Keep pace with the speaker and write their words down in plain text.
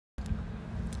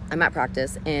I'm at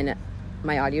practice and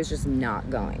my audio is just not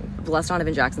going. Bless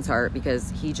Donovan Jackson's heart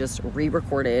because he just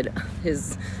re-recorded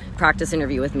his practice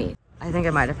interview with me. I think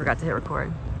I might have forgot to hit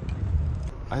record.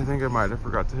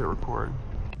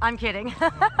 I'm kidding.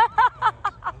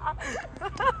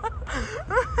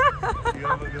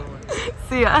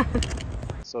 See ya.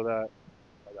 So that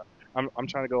I'm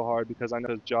trying to go hard because I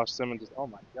know Josh Simmons is, oh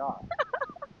my God.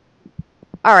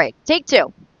 All right, take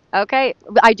two. Okay,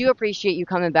 I do appreciate you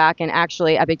coming back, and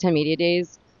actually at Big Ten Media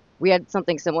Days, we had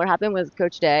something similar happen with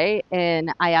Coach Day,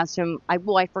 and I asked him, I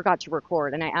forgot to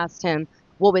record, and I asked him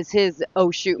what was his oh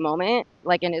shoot moment,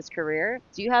 like in his career.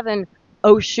 Do you have an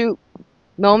oh shoot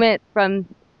moment from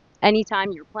any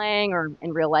time you're playing or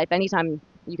in real life, anytime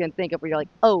you can think of where you're like,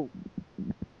 oh,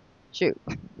 shoot?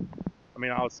 I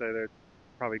mean, I would say there's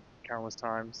probably countless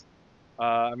times.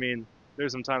 I mean,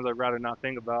 there's some times I'd rather not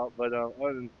think about, but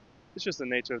other than, it's just the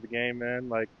nature of the game, man.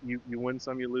 Like you win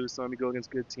some, you lose some. You go against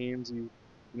good teams, you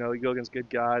go against good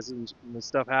guys, and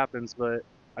stuff happens. But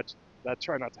I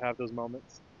try not to have those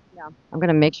moments. Yeah, I'm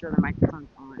gonna make sure the microphone's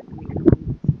on.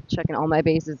 I'm checking all my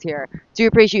bases here. Do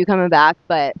appreciate you coming back,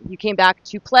 but you came back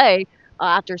to play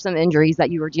after some injuries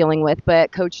that you were dealing with.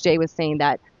 But Coach Day was saying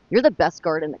that you're the best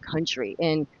guard in the country,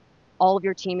 and all of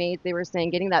your teammates, they were saying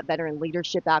getting that veteran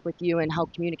leadership back with you and how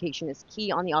communication is key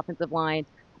on the offensive line.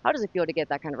 How does it feel to get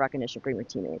that kind of recognition from your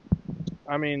teammates?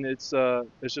 I mean, it's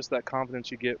just that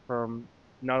confidence you get from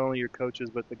not only your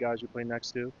coaches but the guys you play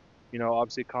next to.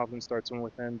 Obviously confidence starts from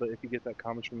within, but if you get that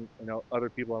confidence from other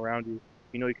people around you,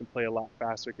 you can play a lot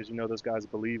faster because those guys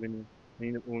believe in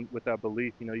you. And with that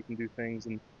belief, you can do things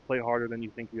and play harder than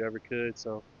you think you ever could.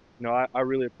 So, I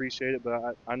really appreciate it,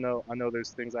 but I know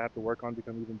there's things I have to work on to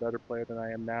become an even better player than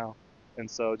I am now. And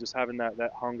so just having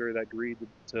that hunger, that greed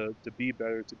to be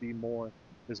better, to be more,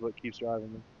 is what keeps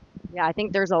driving me. Yeah, I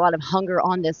think there's a lot of hunger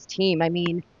on this team. I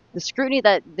mean, the scrutiny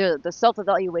that the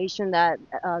self-evaluation that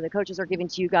the coaches are giving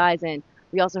to you guys, and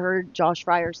we also heard Josh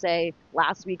Fryer say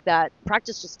last week that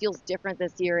practice just feels different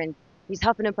this year, and he's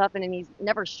huffing and puffing, and he's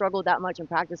never struggled that much in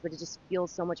practice, but it just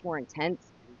feels so much more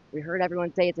intense. We heard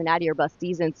everyone say it's an natty or bust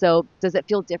season, so does it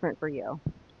feel different for you?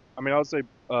 I mean, I would say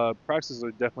practices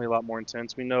are definitely a lot more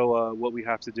intense. We know what we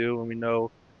have to do, and we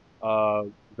know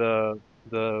the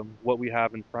what we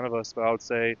have in front of us. But I would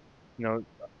say,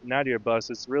 natty or bust.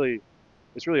 It's really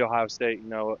Ohio State.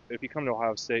 If you come to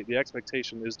Ohio State, the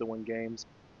expectation is to win games.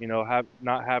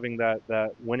 Not having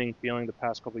that winning feeling the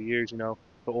past couple of years. The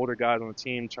older guys on the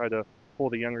team try to pull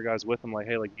the younger guys with them. Like,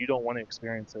 hey, like you don't want to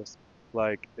experience this.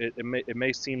 Like it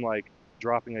may seem like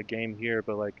dropping a game here,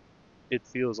 but like it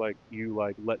feels like you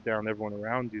like let down everyone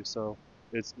around you. So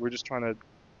we're just trying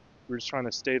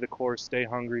to stay the course, stay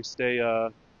hungry, stay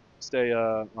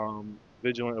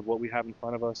vigilant of what we have in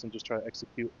front of us, and just try to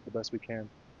execute the best we can.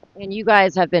 And you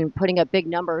guys have been putting up big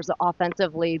numbers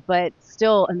offensively, but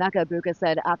still, Emeka Egbuka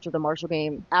said after the Marshall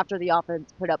game, after the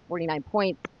offense put up 49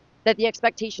 points, that the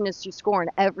expectation is to score in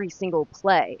every single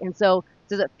play. And so,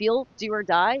 does it feel do or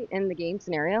die in the game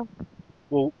scenario?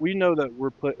 Well, we know that we're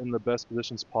put in the best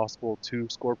positions possible to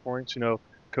score points.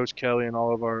 Coach Kelly and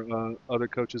all of our other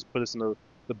coaches put us in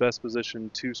the best position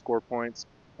to score points.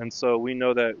 And so we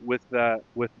know that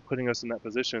with putting us in that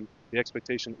position, the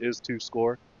expectation is to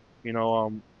score.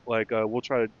 We'll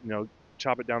try to,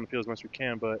 chop it down the field as much as we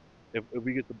can. But if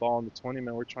we get the ball in the 20,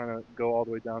 man, we're trying to go all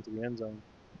the way down to the end zone.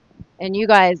 And you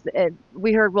guys,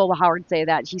 we heard Will Howard say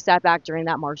that he sat back during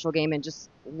that Marshall game and just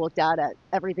looked at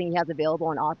everything he has available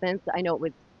on offense. I know it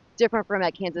was different from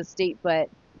at Kansas State, but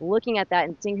looking at that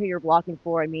and seeing who you're blocking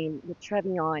for, I mean, with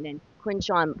Trevion and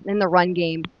Quinshawn in the run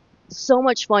game, so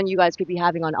much fun you guys could be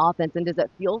having on offense. And does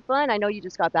it feel fun? I know you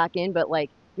just got back in, but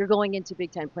like you're going into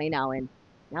Big Ten play now, and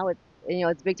now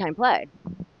it's Big Time play.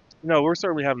 No, we're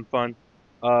certainly having fun.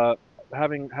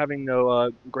 Having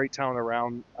great talent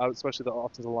around, especially the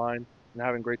offensive line, and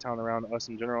having great talent around us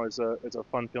in general is a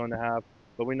fun feeling to have.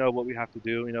 But we know what we have to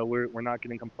do. We're not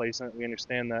getting complacent. We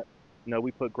understand that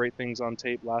we put great things on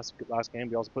tape last game.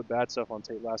 We also put bad stuff on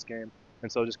tape last game.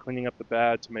 And so just cleaning up the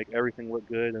bad to make everything look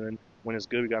good, and then when it's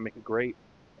good, we gotta make it great.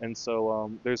 And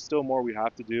so there's still more we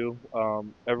have to do.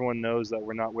 Everyone knows that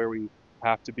we're not where we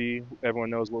have to be. Everyone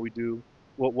knows what we do,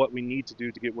 what we need to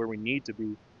do to get where we need to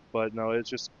be. But no, it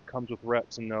just comes with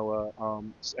reps and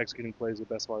executing plays to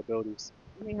the best of our abilities.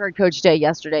 We heard Coach Day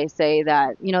yesterday say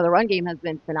that the run game has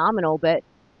been phenomenal, but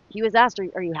he was asked,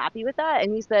 "Are you happy with that?"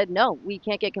 And he said, "No, we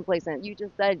can't get complacent." You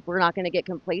just said we're not going to get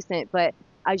complacent, but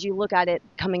as you look at it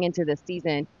coming into this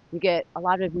season, you get a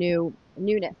lot of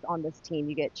newness on this team.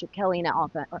 You get Chip Kelly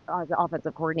as the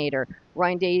offensive coordinator.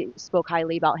 Ryan Day spoke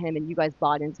highly about him, and you guys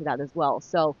bought into that as well.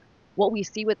 So what we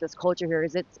see with this culture here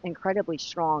is it's incredibly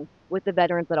strong with the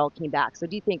veterans that all came back. So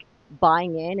do you think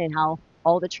buying in and how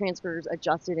all the transfers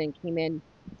adjusted and came in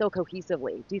so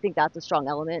cohesively, do you think that's a strong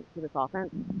element to this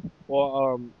offense?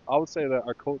 Well, I would say that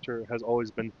our culture has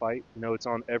always been fight. You know, it's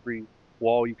on every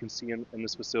wall you can see in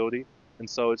this facility, and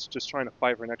so it's just trying to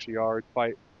fight for an extra yard,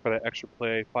 fight for that extra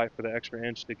play, fight for the extra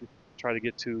inch to try to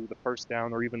get to the first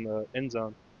down or even the end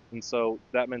zone. And so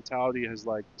that mentality has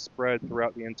like spread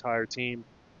throughout the entire team.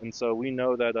 And so we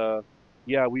know that,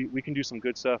 yeah, we can do some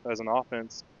good stuff as an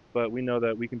offense, but we know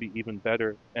that we can be even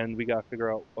better, and we got to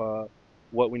figure out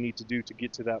what we need to do to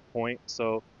get to that point.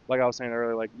 So like I was saying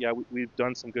earlier, like yeah, we've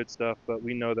done some good stuff, but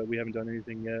we know that we haven't done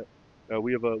anything yet.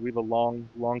 We have a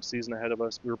long season ahead of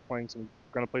us. We're going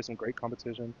to play some great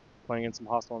competition, playing in some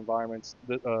hostile environments,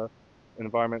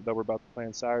 environment that we're about to play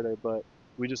on Saturday. But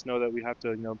we just know that we have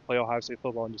to play Ohio State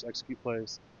football and just execute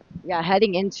plays. Yeah,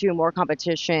 heading into more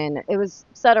competition, it was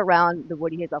set around the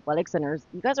Woody Hayes Athletic Centers.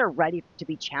 You guys are ready to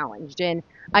be challenged. And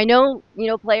I know,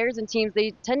 players and teams,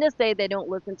 they tend to say they don't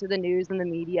listen to the news and the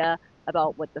media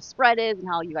about what the spread is and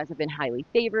how you guys have been highly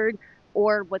favored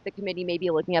or what the committee may be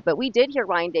looking at. But we did hear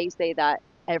Ryan Day say that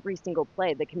every single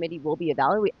play, the committee will be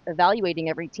evaluating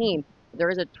every team. There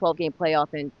is a 12-game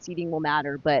playoff and seeding will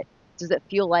matter, but does it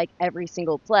feel like every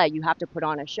single play you have to put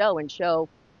on a show and show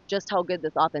just how good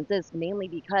this offense is, mainly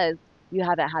because you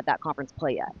haven't had that conference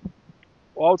play yet?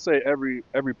 Well, I would say every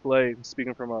play,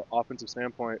 speaking from an offensive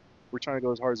standpoint, we're trying to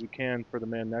go as hard as we can for the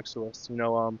man next to us.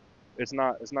 It's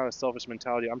not a selfish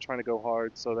mentality. I'm trying to go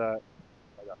hard so that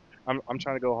I'm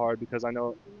trying to go hard because I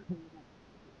know.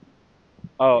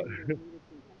 Oh,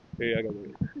 yeah, I got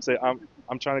it. Say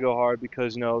I'm trying to go hard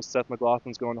because Seth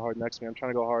McLaughlin's going hard next to me. I'm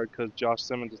trying to go hard because Josh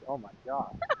Simmons is. Oh my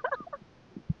God.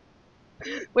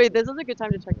 Wait, this is a good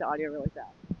time to check the audio really fast.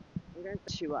 We're going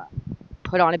to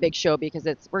put on a big show because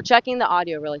we're checking the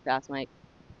audio really fast, Mike.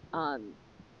 Um,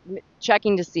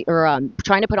 Checking to see or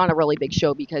trying to put on a really big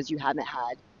show because you haven't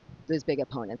had those big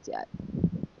opponents yet.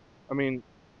 I mean,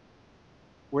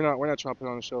 we're not trying to put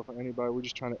on a show for anybody. We're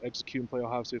just trying to execute and play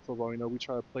Ohio State football. We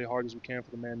try to play hard as we can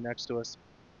for the man next to us.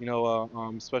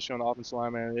 Especially on the offensive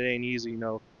line, man, it ain't easy.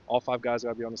 All five guys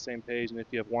gotta be on the same page, and if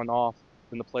you have one off,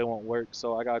 then the play won't work.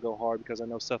 So I gotta go hard because I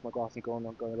know Seth McLaughlin's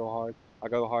gonna go hard. I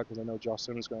gotta go hard because I know Josh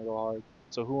Simmons is gonna go hard.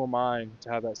 So who am I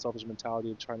to have that selfish mentality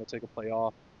of trying to take a play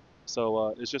off?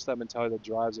 So it's just that mentality that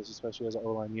drives us, especially as an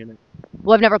O-line unit.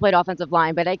 Well, I've never played offensive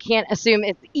line, but I can't assume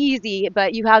it's easy.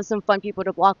 But you have some fun people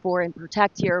to block for and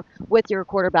protect here with your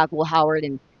quarterback, Will Howard,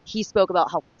 and he spoke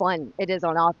about how fun it is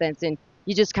on offense. And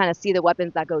you just kind of see the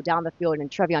weapons that go down the field, and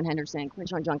Trevion Henderson,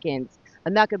 Quinshon Junkins,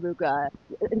 Emeka Buka.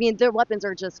 I mean, their weapons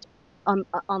are just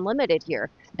unlimited here.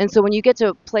 And so when you get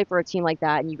to play for a team like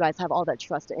that, and you guys have all that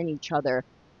trust in each other,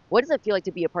 what does it feel like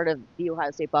to be a part of the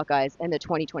Ohio State Buckeyes in the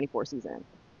 2024 season?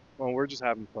 Well, we're just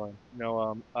having fun.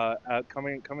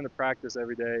 Coming to practice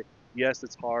every day. Yes,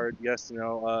 it's hard. Yes,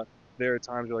 there are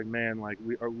times you're like, man, like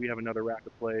we have another rack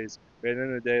of plays. But at the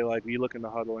end of the day, like we look in the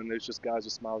huddle and there's just guys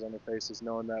with smiles on their faces,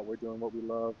 knowing that we're doing what we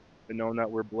love and knowing that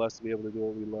we're blessed to be able to do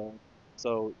what we love.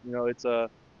 So it's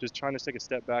just trying to take a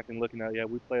step back and looking at, yeah,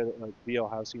 we play at like the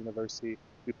Ohio State University.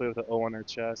 We play with an O on our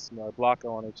chest, a block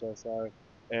O on our chest, sorry,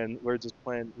 and we're just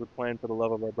playing. We're playing for the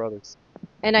love of our brothers.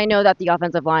 And I know that the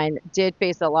offensive line did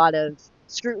face a lot of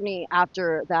scrutiny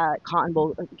after that Cotton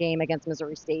Bowl game against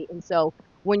Missouri State. And so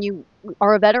when you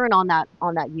are a veteran on that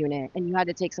unit and you had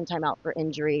to take some time out for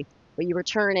injury, but you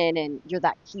return in and you're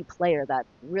that key player that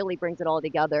really brings it all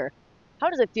together, how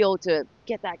does it feel to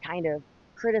get that kind of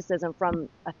criticism from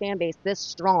a fan base this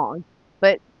strong?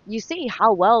 But you see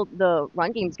how well the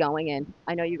run game's going, and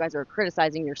I know you guys are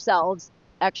criticizing yourselves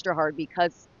extra hard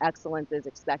because excellence is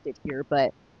expected here,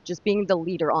 but just being the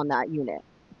leader on that unit.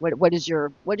 What is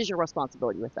your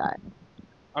responsibility with that?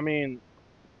 I mean,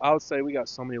 I would say we got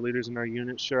so many leaders in our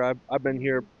unit. Sure, I've been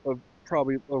here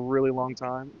probably a really long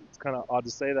time. It's kind of odd to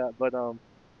say that, but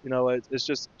it's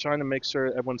just trying to make sure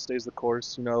everyone stays the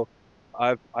course.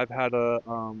 I've had a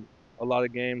lot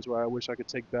of games where I wish I could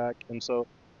take back, and so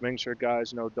making sure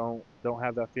guys don't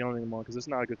have that feeling anymore because it's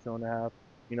not a good feeling to have.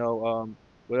 You know,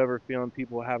 whatever feeling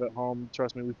people have at home,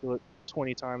 trust me, we feel it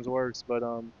 20 times worse.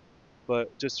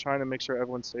 But just trying to make sure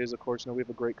everyone stays the course. We have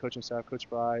a great coaching staff, Coach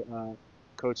Fry,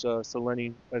 Coach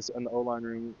Seleni as in the O-line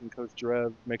room, and Coach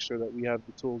Drev make sure that we have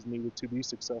the tools needed to be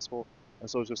successful. And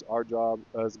so it's just our job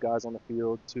as guys on the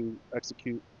field to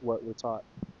execute what we're taught.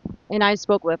 And I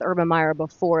spoke with Urban Meyer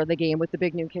before the game with the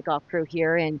big noon kickoff crew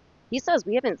here, and he says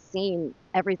we haven't seen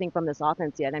everything from this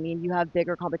offense yet. I mean, you have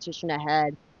bigger competition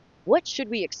ahead. What should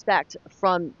we expect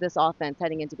from this offense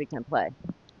heading into Big Ten play?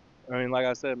 I mean, like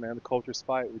I said, man, the culture's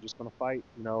fight. We're just gonna fight.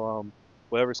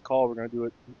 whatever's called, we're gonna do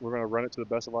it. We're gonna run it to the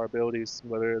best of our abilities,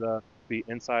 whether it be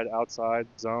inside, outside,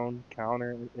 zone,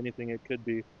 counter, anything it could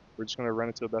be. We're just gonna run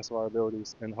it to the best of our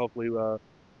abilities, and hopefully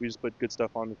we just put good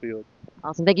stuff on the field.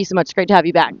 Awesome. Thank you so much. Great to have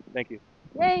you back. Thank you.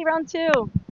 Yay, round two.